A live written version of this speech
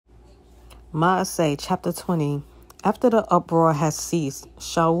Maaseh chapter 20. After the uproar had ceased,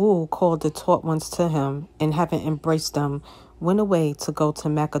 Shaul called the taught ones to him, and having embraced them, went away to go to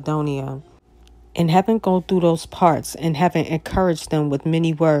Macedonia. And having gone through those parts, and having encouraged them with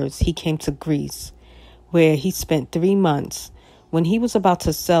many words, he came to Greece, where he spent 3 months. When he was about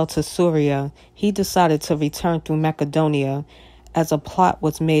to sail to Syria, he decided to return through Macedonia, as a plot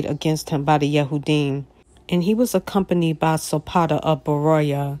was made against him by the Yehudim. And he was accompanied by Sopater of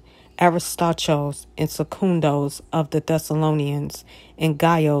Beroea, Aristarchus and Secundos of the Thessalonians, and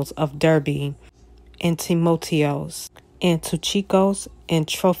Gaius of Derbe, and Timotheus, and Tuchikos and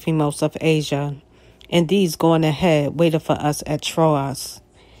Trophimus of Asia. And these going ahead waited for us at Troas.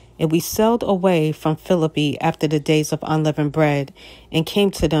 And we sailed away from Philippi after the days of unleavened bread, and came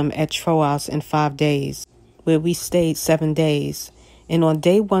to them at Troas in 5 days, where we stayed 7 days. And on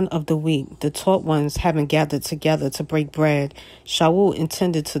day 1 of the week, the taught ones having gathered together to break bread, Shaul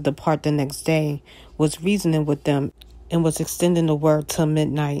intended to depart the next day, was reasoning with them, and was extending the word till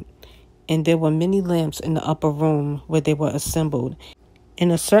midnight. And there were many lamps in the upper room where they were assembled. And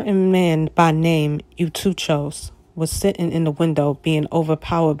a certain man by name Eutychus was sitting in the window, being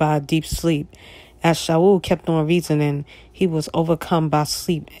overpowered by a deep sleep. As Shaul kept on reasoning, he was overcome by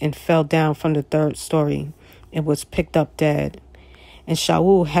sleep and fell down from the 3rd story, and was picked up dead. And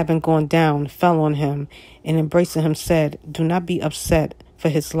Shaul, having gone down, fell on him, and embracing him said, "Do not be upset, for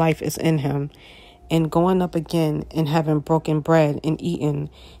his life is in him." And going up again, and having broken bread and eaten,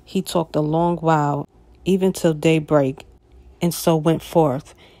 he talked a long while, even till daybreak, and so went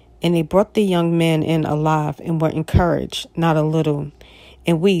forth. And they brought the young man in alive, and were encouraged not a little.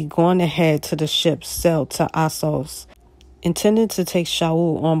 And we, going ahead to the ship, sailed to Assos, intending to take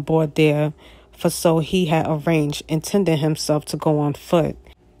Shaul on board there, for so he had arranged, intending himself to go on foot.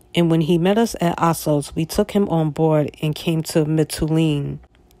 And when he met us at Assos, we took him on board and came to Mytilene.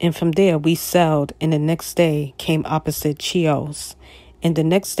 And from there we sailed, and the next day came opposite Chios. And the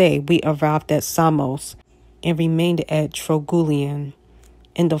next day we arrived at Samos, and remained at Trogulion.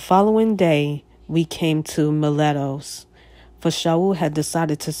 And the following day we came to Miletus. For Shaul had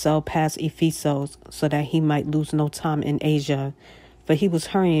decided to sail past Ephesus, so that he might lose no time in Asia. For he was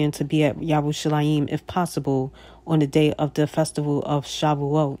hurrying to be at Yerushalayim, if possible, on the day of the festival of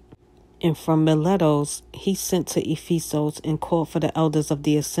Shavuot. And from Miletus he sent to Ephesus, and called for the elders of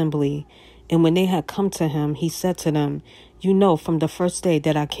the assembly. And when they had come to him, he said to them, "You know from the first day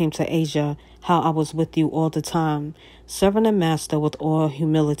that I came to Asia, how I was with you all the time, serving the master with all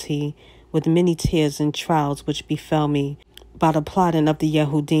humility, with many tears and trials which befell me, by the plotting of the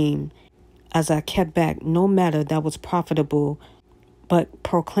Yehudim, as I kept back no matter that was profitable, but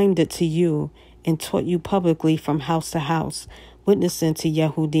proclaimed it to you, and taught you publicly from house to house, witnessing to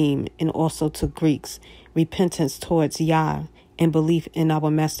Yehudim and also to Greeks, repentance towards Yah, and belief in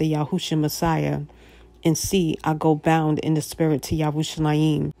our Master Yahushua Messiah. And see, I go bound in the spirit to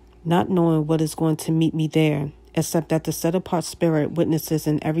Yerushalayim, not knowing what is going to meet me there, except that the set-apart spirit witnesses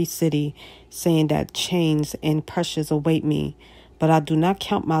in every city, saying that chains and pressures await me. But I do not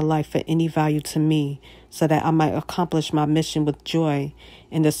count my life for any value to me, so that I might accomplish my mission with joy,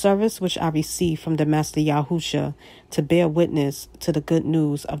 in the service which I receive from the Master Yahushua, to bear witness to the good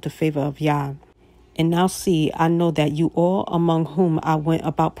news of the favor of Yah. And now see, I know that you all among whom I went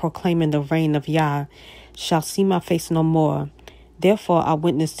about proclaiming the reign of Yah shall see my face no more. Therefore I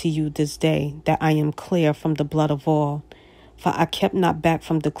witness to you this day that I am clear from the blood of all. For I kept not back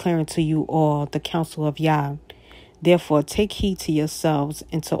from declaring to you all the counsel of Yah. Therefore take heed to yourselves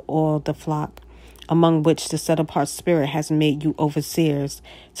and to all the flock, among which the set-apart spirit has made you overseers,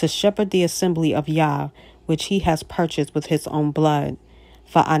 to shepherd the assembly of Yah, which he has purchased with his own blood.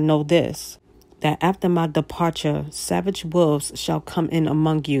 For I know this, that after my departure savage wolves shall come in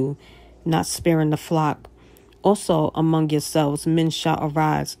among you, not sparing the flock. Also among yourselves men shall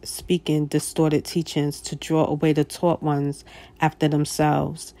arise, speaking distorted teachings to draw away the taught ones after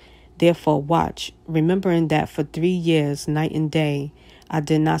themselves. Therefore watch, remembering that for 3 years, night and day, I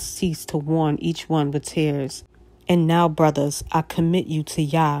did not cease to warn each one with tears. And now, brothers, I commit you to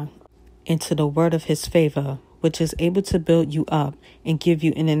Yah, and to the word of his favor, which is able to build you up and give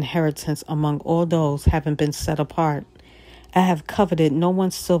you an inheritance among all those having been set apart. I have coveted no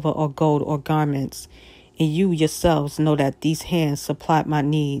one's silver or gold or garments, and you yourselves know that these hands supplied my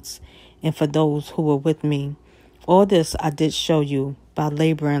needs, and for those who were with me. All this I did show you, by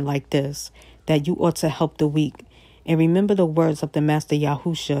laboring like this, that you ought to help the weak. And remember the words of the Master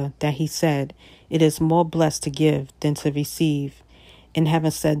Yahushua, that he said, "It is more blessed to give than to receive." And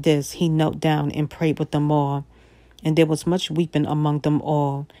having said this, he knelt down and prayed with them all. And there was much weeping among them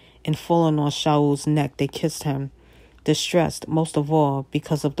all, and falling on Shaul's neck, they kissed him. distressed most of all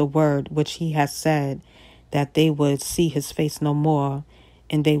because of the word which he had said, that they would see his face no more,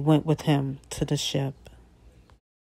 and they went with him to the ship.